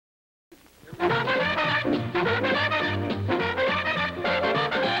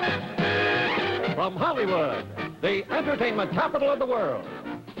From Hollywood, the entertainment capital of the world,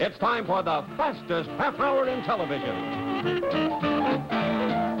 it's time for the fastest half hour in television.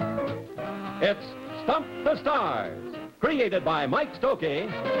 It's Stump the Stars, created by Mike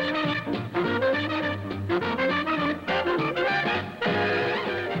Stokey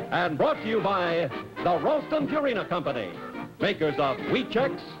and brought to you by the Ralston Purina Company, makers of wheat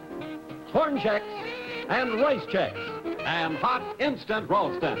checks, corn checks, and rice checks, and hot instant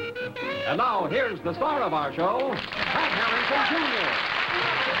Ralston. And now, here's the star of our show, Pat Harrington Jr.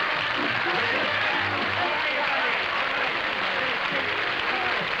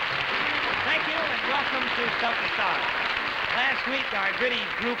 Thank you, and welcome to Stump the Stars. Last week, our gritty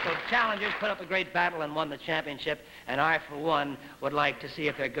group of challengers put up a great battle and won the championship, and I, for one, would like to see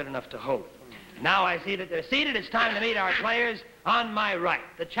if they're good enough to hold it. Now I see that they're seated, it's time to meet our players. On my right,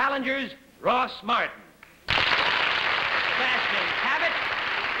 the challengers, Ross Martin, Sebastian Cabot,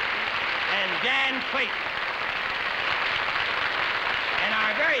 and Jan Clayton. And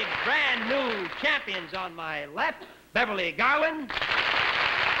our very brand new champions on my left, Beverly Garland.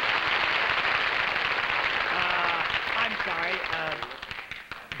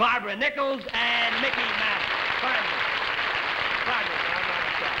 Barbara Nichols and Mickey Mann.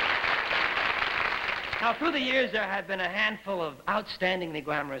 Now, through the years, there have been a handful of outstandingly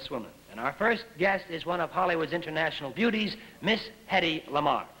glamorous women. And our first guest is one of Hollywood's international beauties, Miss Hedy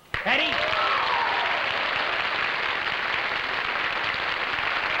Lamarr. Hedy?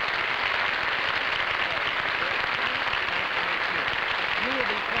 You will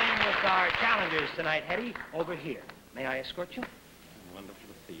be playing with our challengers tonight, Hedy, over here. May I escort you? Wonderful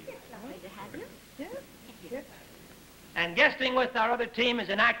to see you. Lovely to have you. Yes. Yes. And guesting with our other team is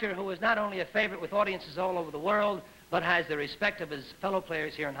an actor who is not only a favorite with audiences all over the world, but has the respect of his fellow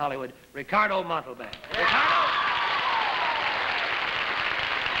players here in Hollywood, Ricardo Montalban. Ricardo!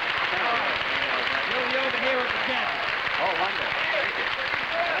 You'll be over here with the champion. Oh, wonderful. Thank you.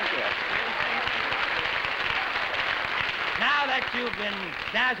 Thank you. Now that you've been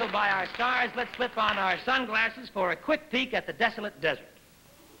dazzled by our stars, let's slip on our sunglasses for a quick peek at the desolate desert.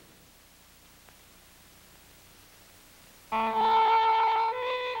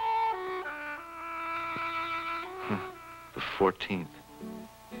 The 14th.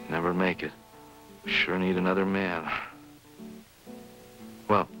 Never make it. Sure need another man.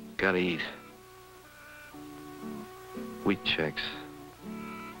 Well, gotta eat. Wheat checks.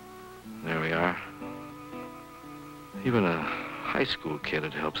 There we are. Even a high school kid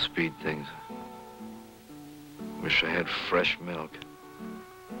would help speed things. Wish I had fresh milk.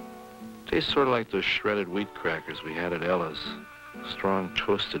 Tastes sort of like those shredded wheat crackers we had at Ella's. Strong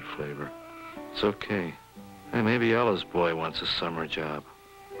toasted flavor. It's okay. Hey, maybe Ella's boy wants a summer job.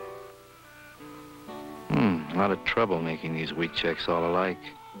 A lot of trouble making these wheat checks all alike.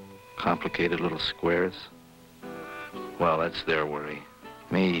 Complicated little squares. Well, that's their worry.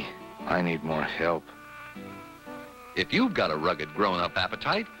 Me, I need more help. If you've got a rugged grown-up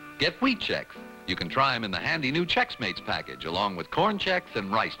appetite, get wheat checks. You can try them in the handy new Chex Mates package, along with corn checks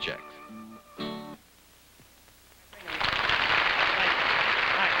and rice checks. As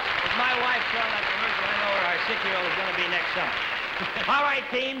my wife saw that commercial, I know where our 6-year-old is going to be next summer. All right,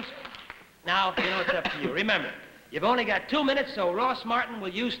 teams. Now, you know, it's up to you. Remember, you've only got 2 minutes, so Ross Martin, will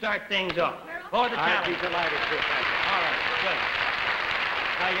you start things off? For the challenge. I'd be delighted to. All right, good.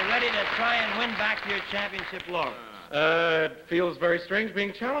 Are you ready to try and win back your championship laurels? It feels very strange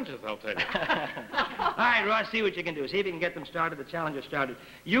being challengers, I'll tell you. All right, Ross, see what you can do. See if you can get them started, the challenger started.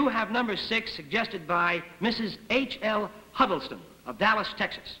 You have number 6, suggested by Mrs. H.L. Huddleston of Dallas,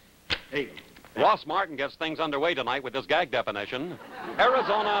 Texas. There you go. Ross Martin gets things underway tonight with this gag definition.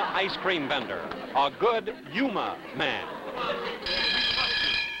 Arizona ice cream vendor, a good humor man.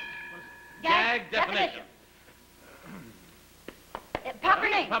 Gag definition. Proper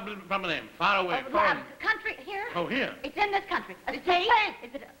name. Proper name. Far away. Country here? Oh, here. It's in this country. A state?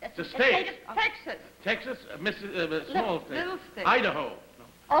 Is it It's a state. of Texas. Texas, small state. Little state. Idaho.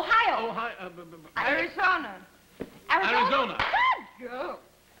 Ohio. Ohio. Arizona. Arizona. Good girl.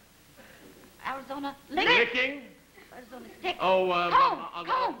 Arizona. Licking. Arizona stick. Oh,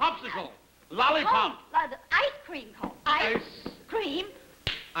 Cone. popsicle. Lollipop. The ice cream cone. Ice cream.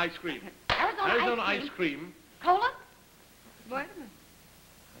 Ice cream. Arizona ice cream. Cola? Wait a minute.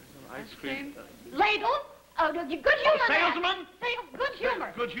 Ice cream. Ladle? Oh, good humor. Salesman? Good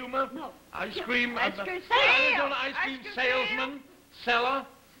humor. Good humor? No. Ice cream. Ice cream Arizona sale. ice cream Ice cream salesman. Seller.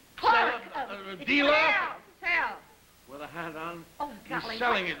 Clerk. Dealer. Sell. With a hat on. Oh, golly. He's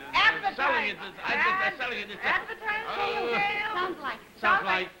selling it. Advertising. Selling it. Selling it. Advertising. Sounds like. Sounds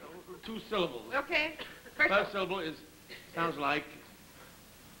like two syllables. Okay. First syllable is, sounds like...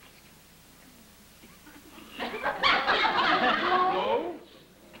 Blow.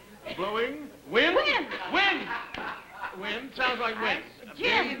 Blowing. Wind. Wind. Wind. Wind. Sounds like wind.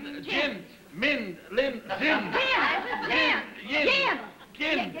 Gin. Gin. Min. Lin. Zin. Gin. Yin.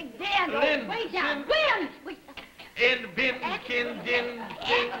 Gin. Gin. Dan. Lin. Way down. Sin. Wind. In. Bin. Kin. Din.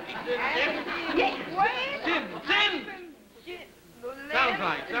 Din. Din. Sin. Sin. Sounds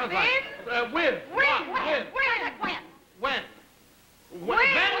like. With. Wind. With. Wind. When.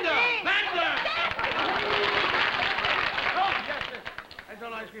 Vendor. Vendor. Oh, yes. That's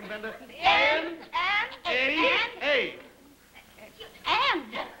an ice cream vendor. And. A.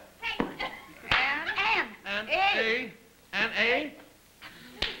 And. And A.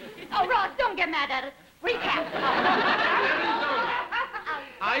 Oh, Ross, don't get mad at us. Recap.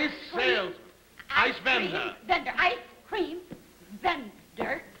 Ice sales. Ice vendor. Vendor. Ice cream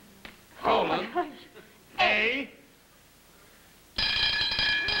vendor. Colon. A.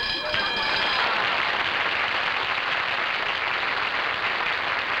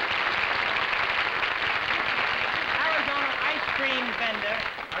 Arizona ice cream vendor,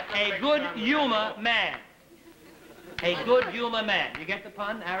 a good humor man. A good humor man. You get the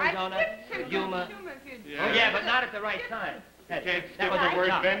pun? Arizona humor. Oh, yeah, but not at the right time. That was the word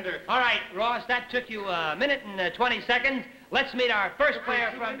tough. vendor. All right, Ross, that took you a minute and 20 seconds. Let's meet our first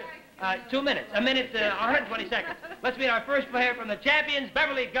player from... 2 minutes. A minute, 120 seconds. Let's meet our first player from the champions,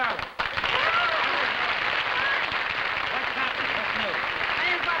 Beverly Garland. What's happening? What's new?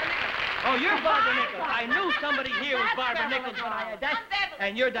 Oh, you're Barbara Nichols. I knew somebody here was Barbara Nichols.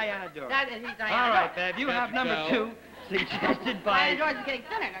 And you're Diana Dora. All right, Bev, you have number 2, suggested by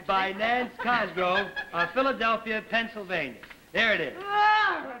Nance Cosgrove of Philadelphia, Pennsylvania. There it is.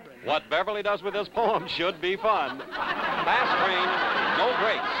 What Beverly does with this poem should be fun. Fast train, no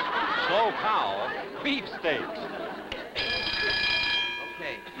brakes. Slow cow, beef steaks.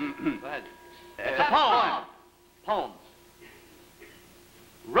 Okay. Go ahead. It's a poem. Poem.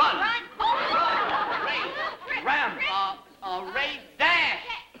 Run. Race. Ram. Race. Dash.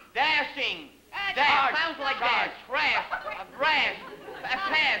 Dashing. Dash. Sounds like dash. Crash. Brash.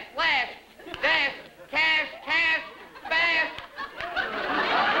 Pass. Flash. Dash. Cash. Cash. Fast.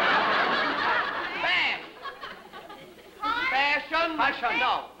 Fast. Fashion. Fashion.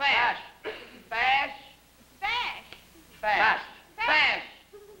 No. Fast. Fast. Fast. Fast. Fast.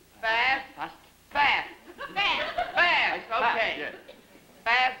 Fast. Fast. Fast. Fast. Okay.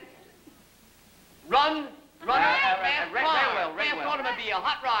 Fast. Run. Fast car. Fast automobile.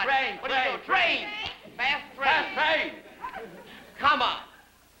 Hot rod. What do you do? Train. Fast train. Fast train. Comma.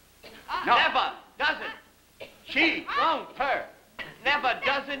 No. Never. Doesn't. She. Won't. Her. Never.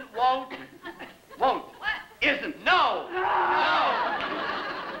 Doesn't. Won't. Won't. Isn't. No.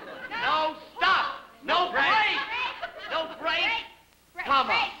 No. Stop. No break. No break.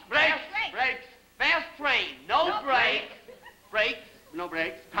 Comma. Brakes. Fast train. No brakes. Brakes. No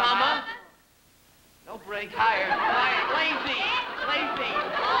brakes. Comma. No brakes. Tired. Lazy.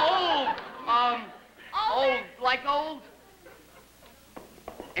 Old. Old. Like old.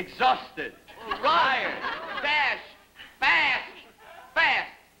 Exhausted. Tired. Dash. Fast.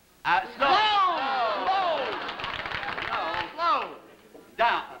 Slow.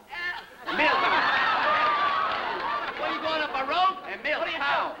 Down. Milk. What are you going up a road? And milk.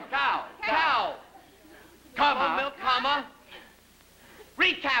 Cow. Comma. Milk, comma.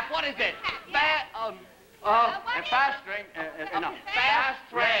 Recap. What is it? Fast train. Fast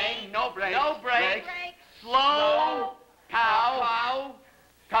train. No brakes. Slow. Cow.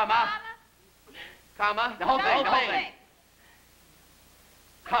 Comma. The whole thing.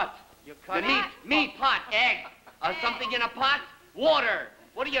 Cut. You cut the meat. Pot. Egg. Something in a pot. Water.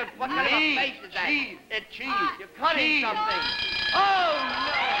 What kind of a face is that? Cheese. It's cheese. You're cutting something. Oh, no.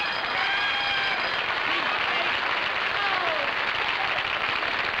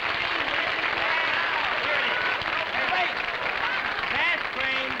 Fast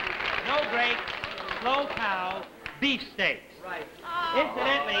train, no brakes, slow cow, beef steaks. Right.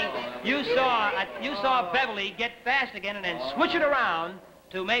 Incidentally, you saw Beverly get fast again and then switch it around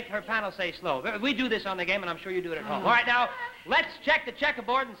to make her panel say slow. We do this on the game, and I'm sure you do it at home. All right, now, let's check the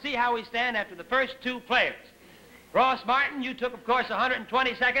checkerboard and see how we stand after the first 2 players. Ross Martin, you took, of course,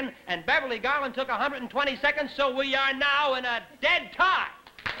 120 seconds, and Beverly Garland took 120 seconds, so we are now in a dead tie.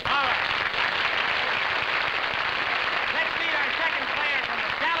 All right. Let's meet our second player from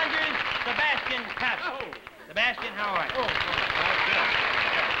the challengers, Sebastian Cabot. Oh. Sebastian, how are you? Oh,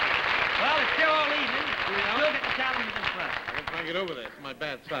 well, it's still all evening. We'll still get the challengers in front. I'm trying to get over this. My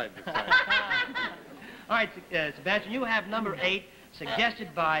bad side this time. All right, Sebastian, you have number 8,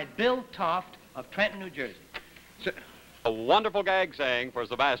 suggested by Bill Toft of Trenton, New Jersey. A wonderful gag saying for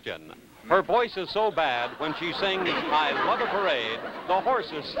Sebastian. Her voice is so bad, when she sings I Love a Parade, the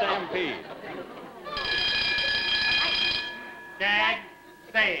horses stampede. Gag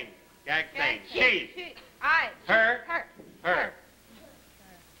saying. Gag saying. She. I. Her. Her. Her.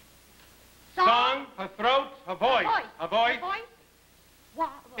 Song. Her throat. Her voice. Her voice.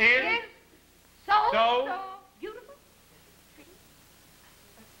 Is. So. Beautiful.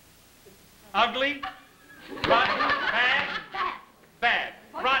 Ugly. Rotten. Bad. Bad. Bad.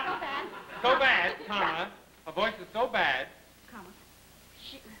 Voice Rotten. so bad. So bad, comma. Her voice is so bad. Comma.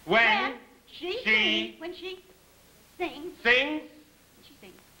 When she she sings, when she sings, sings, she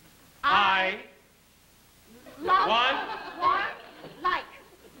sings. I love, want like,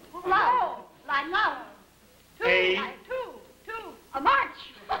 love, like love. Two, a a march,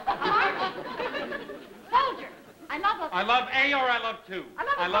 soldier. I love A or I love two.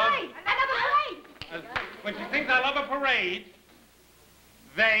 I love a parade. When she sings I love a parade,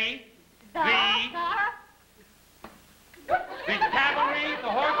 they, the cavalry, the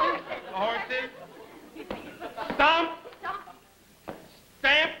horses, stomp,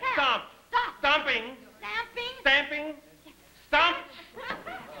 stamp, stomp, stomping, stamping, stomp,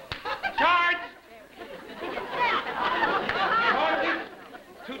 charge, horses,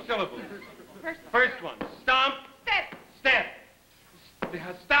 2 syllables. First one, stomp, step,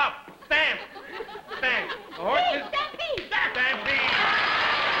 stop, stamp, stamp, the horses, stampede.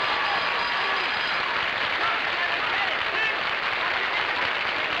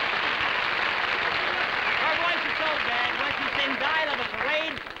 I love a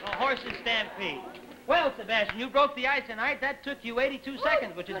parade, a horse's stampede. Well, Sebastian, you broke the ice tonight. That took you 82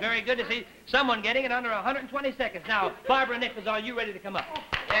 seconds, which is very good to see someone getting it under 120 seconds. Now, Barbara Nichols, are you ready to come up?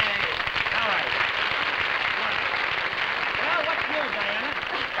 Yeah. All right. Well, what's yours, Diana?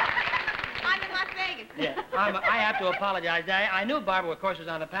 I'm in Las Vegas. Yeah, I have to apologize. I knew Barbara, of course, was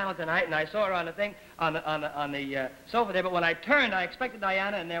on the panel tonight, and I saw her on the thing, on the sofa there, but when I turned, I expected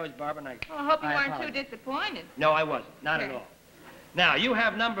Diana, and there was Barbara Nichols. Well, I hope you weren't too disappointed. No, I wasn't. Not at all. Now, you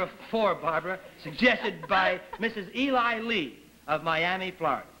have number 4, Barbara, suggested by Mrs. Eli Lee of Miami,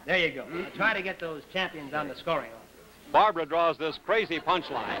 Florida. There you go. Now, try to get those champions on the scoring line. Barbara draws this crazy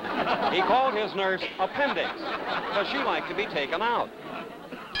punchline. He called his nurse appendix, because she liked to be taken out.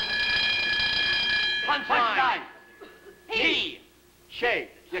 Punchline. He. She.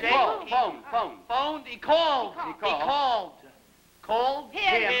 Phone. Phoned. He called. Called.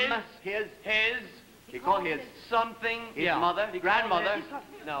 Him. His. He called his something. His mother. Grandmother.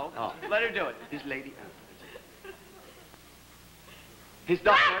 No. Oh. Let her do it. His lady. His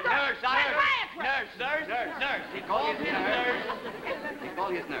doctor. Nurse. He called his nurse.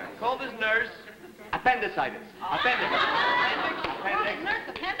 Called his nurse. Appendicitis. Appendix.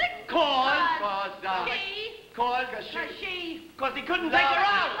 Cause he couldn't take her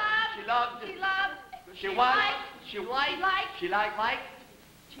out. She loved. She liked. She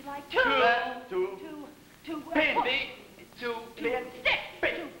liked to pin. To pin. Stick.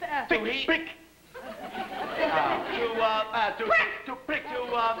 To heat. Prick. To prick. To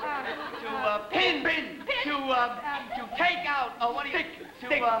pin. To take out. What do you? To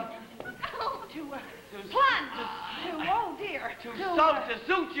plunge. Oh dear. To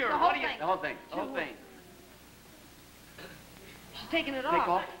suture. What do you? The whole thing. She's taking it off. Take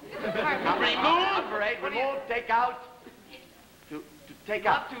off. Remove. Take out. To take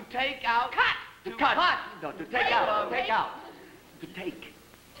out. To take out. Cut. To cut. No, to take out. Take out. To take.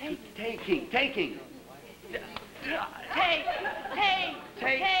 Taking. Take.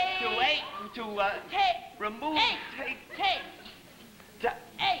 To wait. To remove. Take.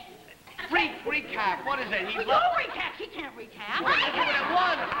 Recap. What is it? Recap. He can't recap. Give it at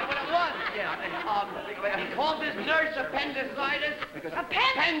once. Yeah. He called this nurse appendicitis.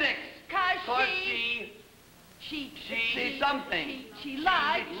 Appendix. Cause she something. She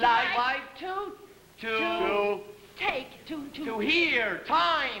liked to take to hear.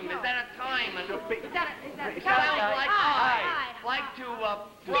 Time. Is that a time? Is that sounds like I. Like to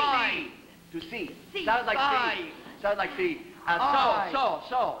fly. To see. Sounds like see. Sounds like see.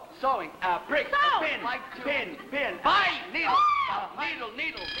 Sewing. Prick. Pin. Like to pin. Bite. Needle.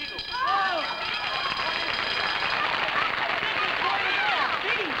 Needle. Oh!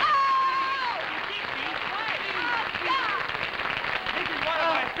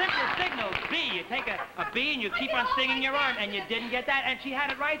 Simple signals. B. You take a B and you keep on singing your arm, and you didn't get that, and she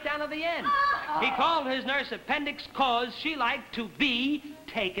had it right down to the end. He called his nurse appendix cause she liked to be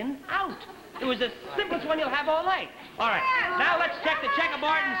taken out. It was the simplest one you'll have all night. All right, now let's check the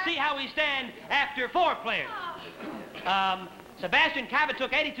checkerboard and see how we stand after 4 players. Sebastian Cabot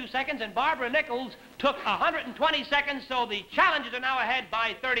took 82 seconds, and Barbara Nichols took 120 seconds, so the challengers are now ahead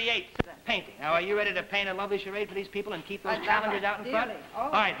by 38. Painting. Now, are you ready to paint a lovely charade for these people and keep those challengers out in front? All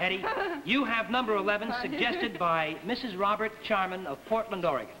right, Hedy. You have number 11, suggested by Mrs. Robert Charman of Portland,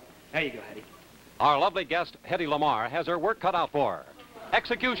 Oregon. There you go, Hedy. Our lovely guest, Hedy Lamarr, has her work cut out for her.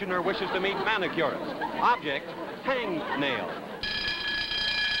 Executioner wishes to meet manicurist. Object, hangnail.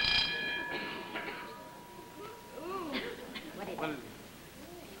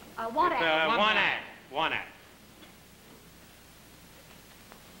 One act. One act. One act.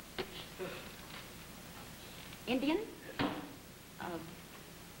 Indian.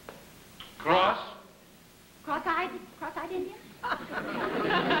 Cross. Cross-eyed Indian.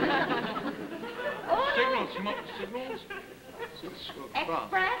 Signals. Signals.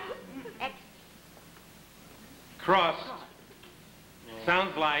 Express. Cross.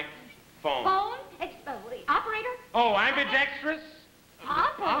 Sounds like phone. Phone. Operator. Oh, ambidextrous.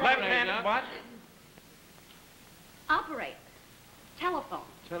 Operator. Left-handed what? Operator. Telephone.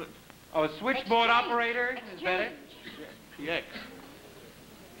 Oh, a switchboard Exchange. operator. Is that it? PX.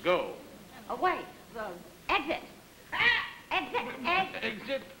 Go. Away. Exit. Exit.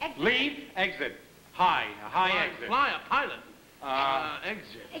 Exit. Leave. Exit. High. A high exit. Fly, a pilot.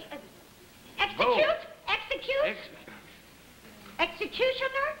 Exit. Execute. Execute.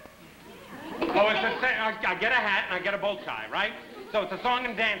 Executioner. Oh, it's I get a hat and I get a bow tie, right? So it's a song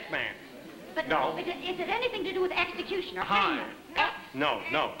and dance man. But No. Is it anything to do with executioner? Hi. No.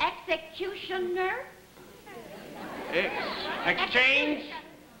 Executioner. Exchange.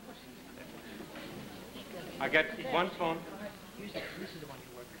 I get one phone.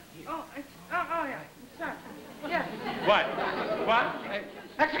 Oh, yeah. Sorry. Yes. What?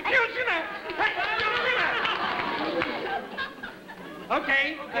 Executioner!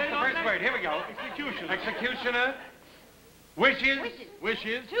 Okay, that's the first word. Here we go. Executioner. Executioner. Wishes.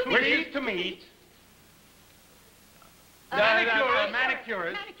 Wishes to meet. Manicurist.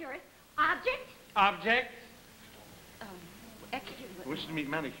 Manicurist. Manicurist. Object. Object. Executioner. Wish to meet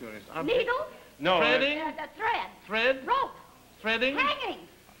manicurist. Needle. No. Threading. The thread. Thread. Rope. Threading. Hanging.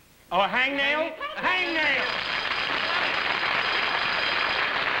 Oh, a hangnail? Hangnail.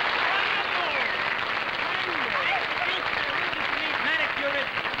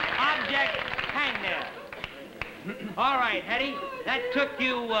 Manicurist, object, hangnail. All right, Hedy, that took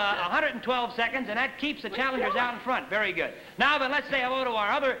you 112 seconds, and that keeps the challengers out in front. Very good. Now then, let's say hello to our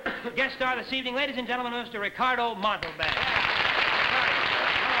other guest star this evening. Ladies and gentlemen, Mr. Ricardo Montalban.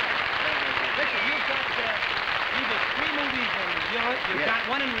 Listen, you've got 3 movies in Europe. You've got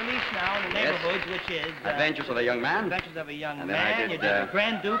one in release now in the neighborhoods, which is... Adventures of a Young Man. Adventures of a Young And then I Man. did, You did the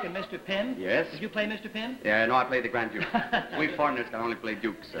Grand Duke and Mr. Pym. Yes. Did you play Mr. Pym? Yeah, no, I played the Grand Duke. We foreigners can only play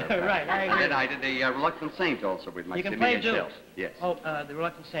dukes. Right, I agree. And then I did the Reluctant Saint also with my You can Sydney play Shell. dukes? Yes. Oh, the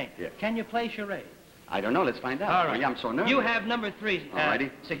Reluctant Saint. Yes. Can you play charade? I don't know. Let's find out. All right. I'm so nervous. You have number 3,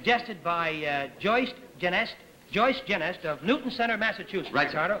 Alrighty. suggested by Joyce Genest of Newton Center, Massachusetts. Right,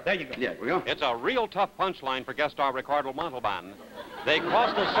 Ricardo. There you go. Yeah, we go. It's a real tough punchline for guest star Ricardo Montalban. They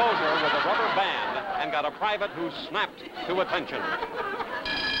crossed a soldier with a rubber band and got a private who snapped to attention.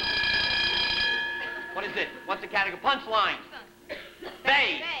 What is it? What's the category? Punchline.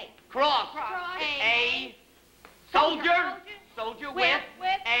 Bay. Cross. A. Soldier. Soldier with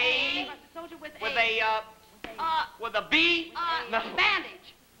a. With a B. No.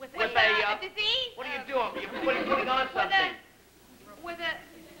 Bandage. With a disease. What are you doing? You're putting on something. With a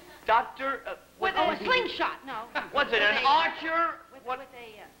Doctor. with a slingshot. No. What's it? An archer? With a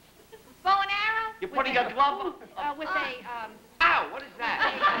bow and arrow. You're putting a glove. With a Ow! What is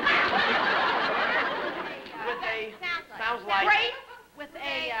that? With a. Sounds like. brace. With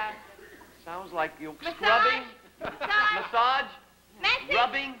a Sounds like you massage. scrubbing. Massage. Massage. Message.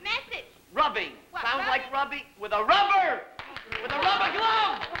 Rubbing. Message. Rubbing. What, Sounds rubbing? like rubbing with a rubber. With a rubber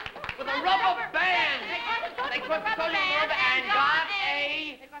glove. With a rubber band. They crossed the soldier with a rubber and got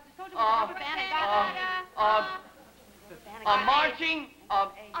a. They crossed the soldier with a rubber band and got a marching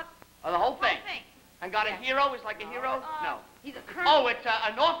of the whole thing. And got a hero. Is like a hero? No. He's a colonel. Oh, it's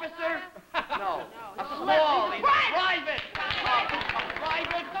an officer? No. A small. He's a private. A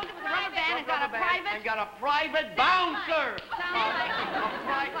private. Soldier with a rubber band and got a private. And got a private bouncer.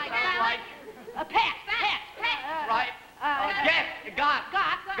 Sounds like a pet. Right. Yes. Got.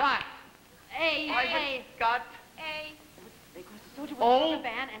 A. Got. They crossed the soldier with a rubber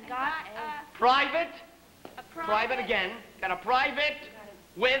band and got Private. Private again. Got a private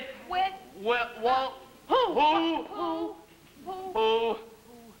with. Well.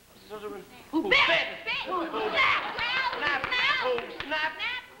 Who bit? Snap.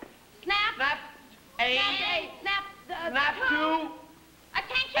 Snap. A. Snap Snap to...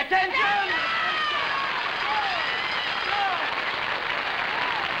 Attention! Attention!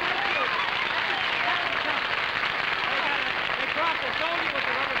 They crossed a soldier with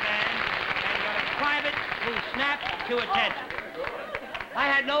the rubber band and got a private who snapped to attention. I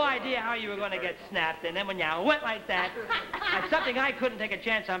had no idea how you were going to get snapped, and then when you went like that, that's something I couldn't take a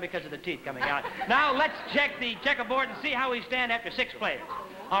chance on because of the teeth coming out. Now let's check the checkerboard and see how we stand after 6 players.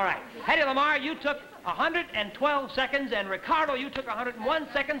 All right. Hedy Lamarr, you took 112 seconds, and Ricardo, you took 101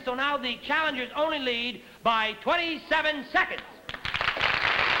 seconds, so now the challengers only lead by 27 seconds.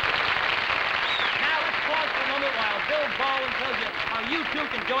 Now let's pause for a moment while Bill Baldwin tells you how you two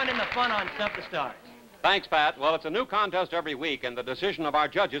can join in the fun on Stump the Stars. Thanks, Pat. Well, it's a new contest every week, and the decision of our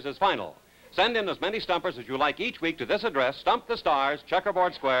judges is final. Send in as many stumpers as you like each week to this address, Stump the Stars,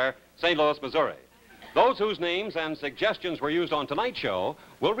 Checkerboard Square, St. Louis, Missouri. Those whose names and suggestions were used on tonight's show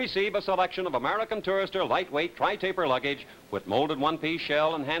will receive a selection of American Tourister lightweight tri-taper luggage with molded one-piece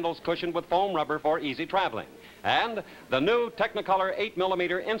shell and handles cushioned with foam rubber for easy traveling. And the new Technicolor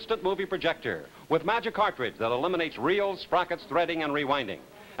 8mm instant movie projector with magic cartridge that eliminates reels, sprockets, threading, and rewinding.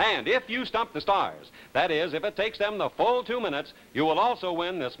 And if you stump the stars, that is, if it takes them the full 2 minutes, you will also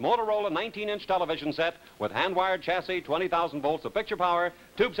win this Motorola 19-inch television set with hand-wired chassis, 20,000 volts of picture power,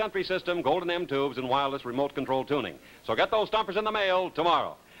 tube sentry system, golden M tubes, and wireless remote control tuning. So get those stumpers in the mail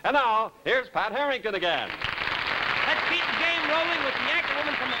tomorrow. And now, here's Pat Harrington again. Let's keep the game rolling with the anchor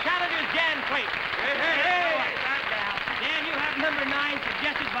woman from the challengers, Jan Clayton. Hey! Jan, you have number 9,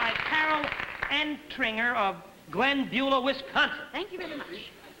 suggested by Carol Entringer of Glen Beulah, Wisconsin. Thank you very much.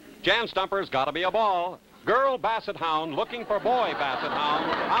 Jan Stumper's got to be a ball. Girl basset hound looking for boy basset hound.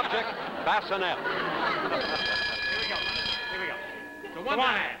 Object, bassinet. Here we go. So one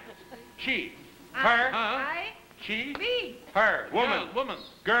man. She. Her. I. She. Me. Her. Woman. Woman.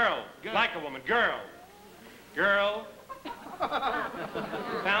 Girl. Girl. Like a woman. Girl. Girl.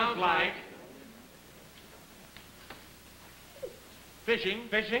 Sounds like... Fishing.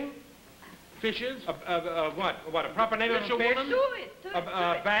 Fishing. Fishes. What? What? A proper name of a Fish a fish? woman? Do it.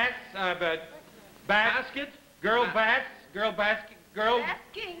 Bass. Basket. Girl bass. Girl basket. Girl.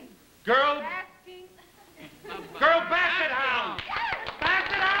 Asking. Girl. Asking. Girl basset hound. Yes.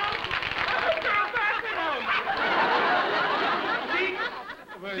 Basset hound. Girl basset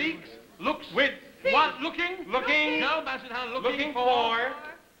hound. Seeks. Looks with. What? Looking. Looking. No, basset hound. Looking for.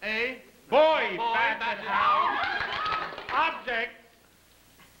 A. Boy Boy basset basset hound. Object.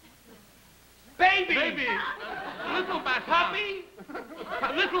 Baby. Baby. Little basset Puppy.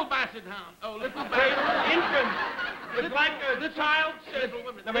 hound. Little basset hound. Oh, little basset Cradle. hound. Infant. It's like a child. Little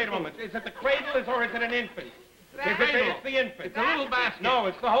woman. No, wait a moment. Is it the cradle or is it an infant? It's the infant. It's a little basket. No,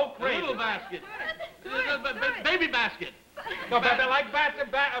 it's the whole A cradle. little basket. Baby basket. No, but they're like basket.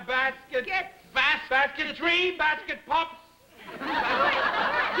 A basket. Basket tree. Basket pups. Do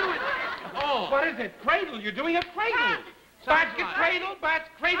it. Oh. What is it? Cradle. You're doing a cradle. Basket like- cradle.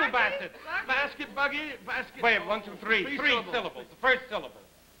 Cradle basket. Basket buggy. Basket. Wait, 1, 2, 3. Three Three syllables. syllables. The first syllable.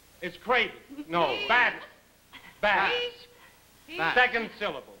 It's cradle. No, bass. Bass. Bass. Second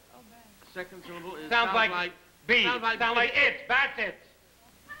syllable. Second syllable is Sounds like B. Sounds like it. Basset.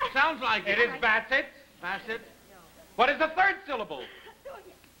 Sounds like It is basset. Basset. What is the third syllable?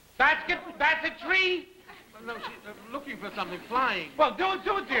 Basket tree. Well, no, she's looking for something flying. Well, do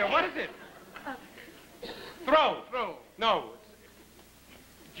it, dear. What is it? Throw. Throw. No.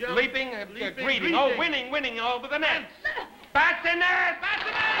 Jump. Leaping, greeting. Oh, winning over the net. Bassinet.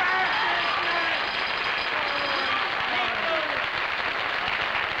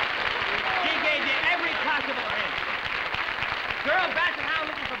 She gave you every possible hint. Girl basset hound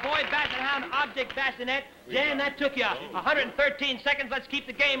looking for boy basset hound, object bassinet. Jan, that took you 113 seconds. Let's keep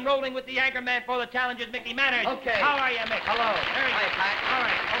the game rolling with the anchor man for the challengers, Mickey Manners. Okay. How are you, Mick? Hello. Very good. Hi, Pat. All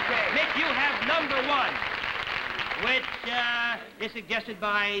right. Okay. Mick, you have number 1, which is suggested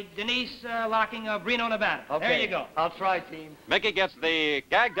by Denise Locking of Reno, Nevada. Okay. There you go. I'll try, team. Mickey gets the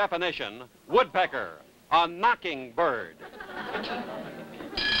gag definition, woodpecker, a knocking bird. The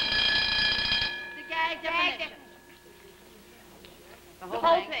gag definition. The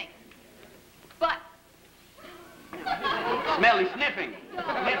whole thing. But. Smelly sniffing.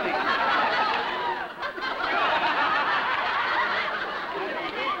 Sniffing.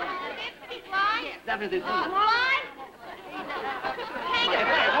 Line. Definitely. Line.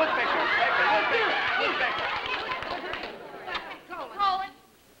 Woodpecker. Woodpecker. Colon.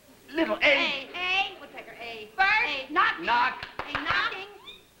 Little A. A. Woodpecker. A. Bird. A. Knocking. Knock. A knocking.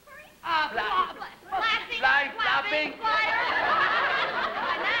 Flashing. Flapping. Flyer.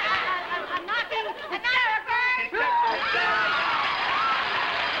 A knocking. Another bird.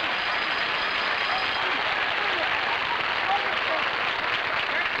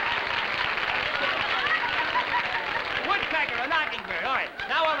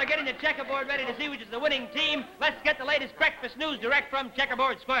 are getting the checkerboard ready to see which is the winning team, let's get the latest breakfast news direct from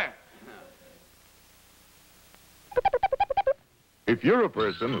Checkerboard Square. If you're a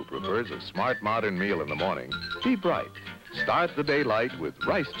person who prefers a smart, modern meal in the morning, be bright. Start the day light with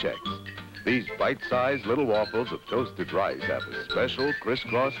Rice Chex. These bite-sized little waffles of toasted rice have a special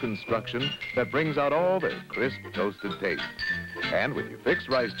crisscross construction that brings out all their crisp, toasted taste. And when you fix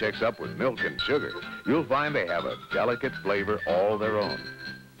Rice Chex up with milk and sugar, you'll find they have a delicate flavor all their own.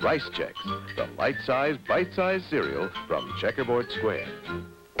 Rice Chex, the light-sized, bite-sized cereal from Checkerboard Square.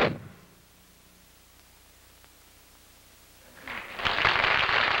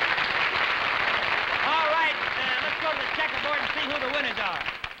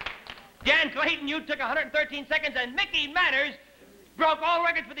 Jan Clayton, you took 113 seconds, and Mickey Manners broke all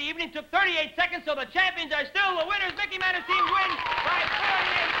records for the evening, took 38 seconds, so the champions are still the winners. Mickey Manners' team wins by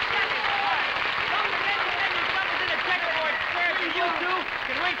 48 seconds. All right. Don't forget to send your stuff in the Checkerboard Square so you too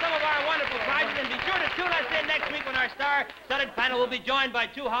can win some of our wonderful prizes, and be sure to tune us in next week when our star-studded panel will be joined by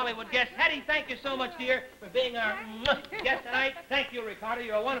 2 Hollywood guests. Hedy, thank you so much, dear, for being our guest tonight. Thank you, Ricardo.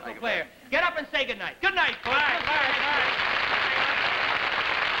 You're a wonderful player. Get up and say goodnight. Good night, folks. All right.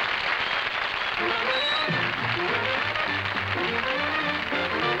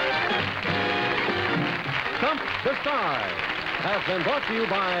 Stump the Stars has been brought to you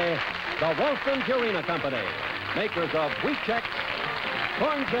by the Ralston Purina Company, makers of Wheat Chex,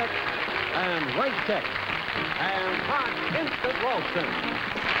 Corn Chex, and Rice Chex, and Hot Instant Ralston.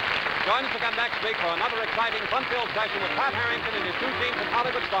 Join us again next week for another exciting, fun-filled session with Pat Harrington and his 2 teams of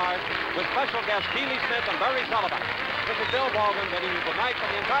Hollywood stars, with special guests Keely Smith and Barry Sullivan. This is Bill Baldwin bidding you good night from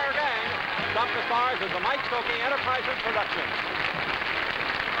the entire gang. Stump the Stars is a Mike Stokey Enterprises production.